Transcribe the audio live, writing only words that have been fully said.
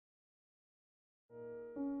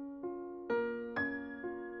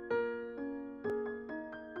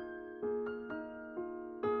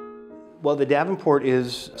Well, the Davenport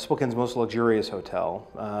is Spokane's most luxurious hotel.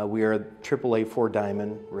 We are AAA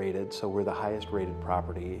 4-diamond rated, so we're the highest rated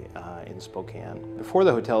property in Spokane. Before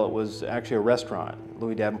the hotel, it was actually a restaurant.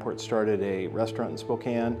 Louis Davenport started a restaurant in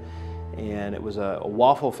Spokane, and it was a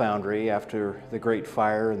waffle foundry after the Great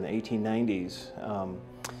Fire in the 1890s,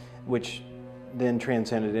 which then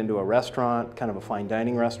transcended into a restaurant, kind of a fine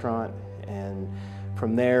dining restaurant. And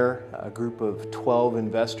from there, a group of 12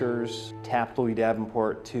 investors tapped Louis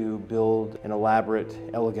Davenport to build an elaborate,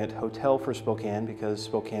 elegant hotel for Spokane because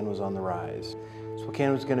Spokane was on the rise.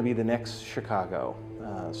 Spokane was going to be the next Chicago,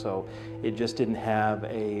 so it just didn't have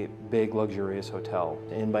a big, luxurious hotel.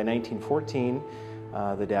 And by 1914,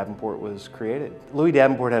 the Davenport was created. Louis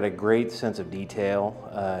Davenport had a great sense of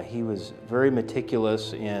detail. He was very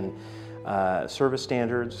meticulous in service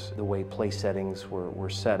standards, the way place settings were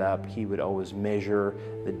set up. He would always measure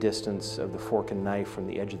the distance of the fork and knife from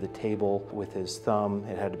the edge of the table with his thumb.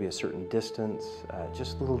 It had to be a certain distance.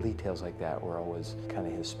 Just little details like that were always kind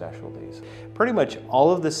of his specialties. Pretty much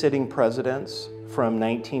all of the sitting presidents from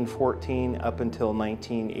 1914 up until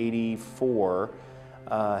 1984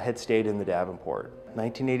 had stayed in the Davenport.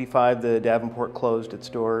 1985, the Davenport closed its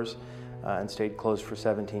doors and stayed closed for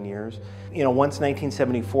 17 years. You know, once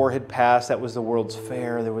 1974 had passed, that was the World's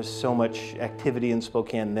Fair. There was so much activity in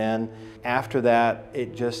Spokane then. After that,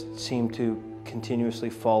 it just seemed to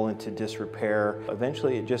continuously fall into disrepair.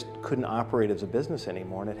 Eventually, it just couldn't operate as a business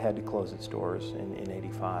anymore, and it had to close its doors in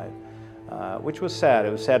 '85, which was sad.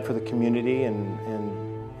 It was sad for the community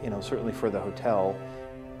and you know, certainly for the hotel.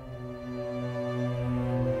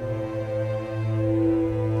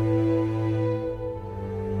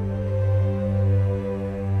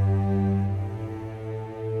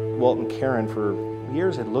 Walt and Karen for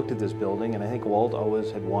years had looked at this building, and I think Walt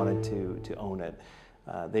always had wanted to own it.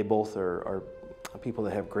 They both are people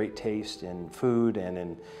that have great taste in food and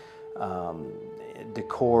in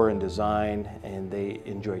decor and design, and they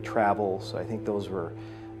enjoy travel, so I think those were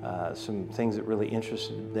some things that really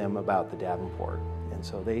interested them about the Davenport. And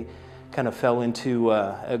so they kind of fell into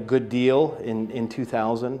a good deal in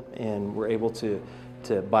 2000 and were able to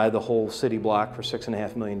buy the whole city block for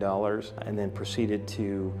 $6.5 million, and then proceeded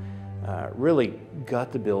to really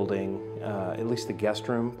gut the building, at least the guest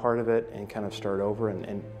room part of it, and kind of start over.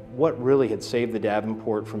 And what really had saved the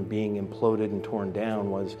Davenport from being imploded and torn down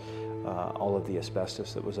was all of the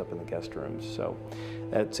asbestos that was up in the guest rooms. So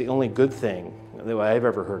that's the only good thing that I've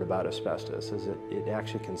ever heard about asbestos, is that it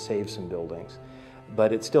actually can save some buildings.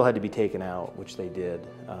 But it still had to be taken out, which they did.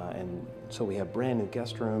 And so we have brand new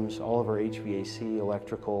guest rooms. All of our HVAC,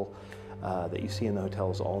 electrical that you see in the hotel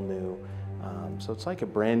is all new. So it's like a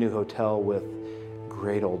brand new hotel with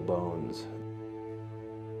great old bones.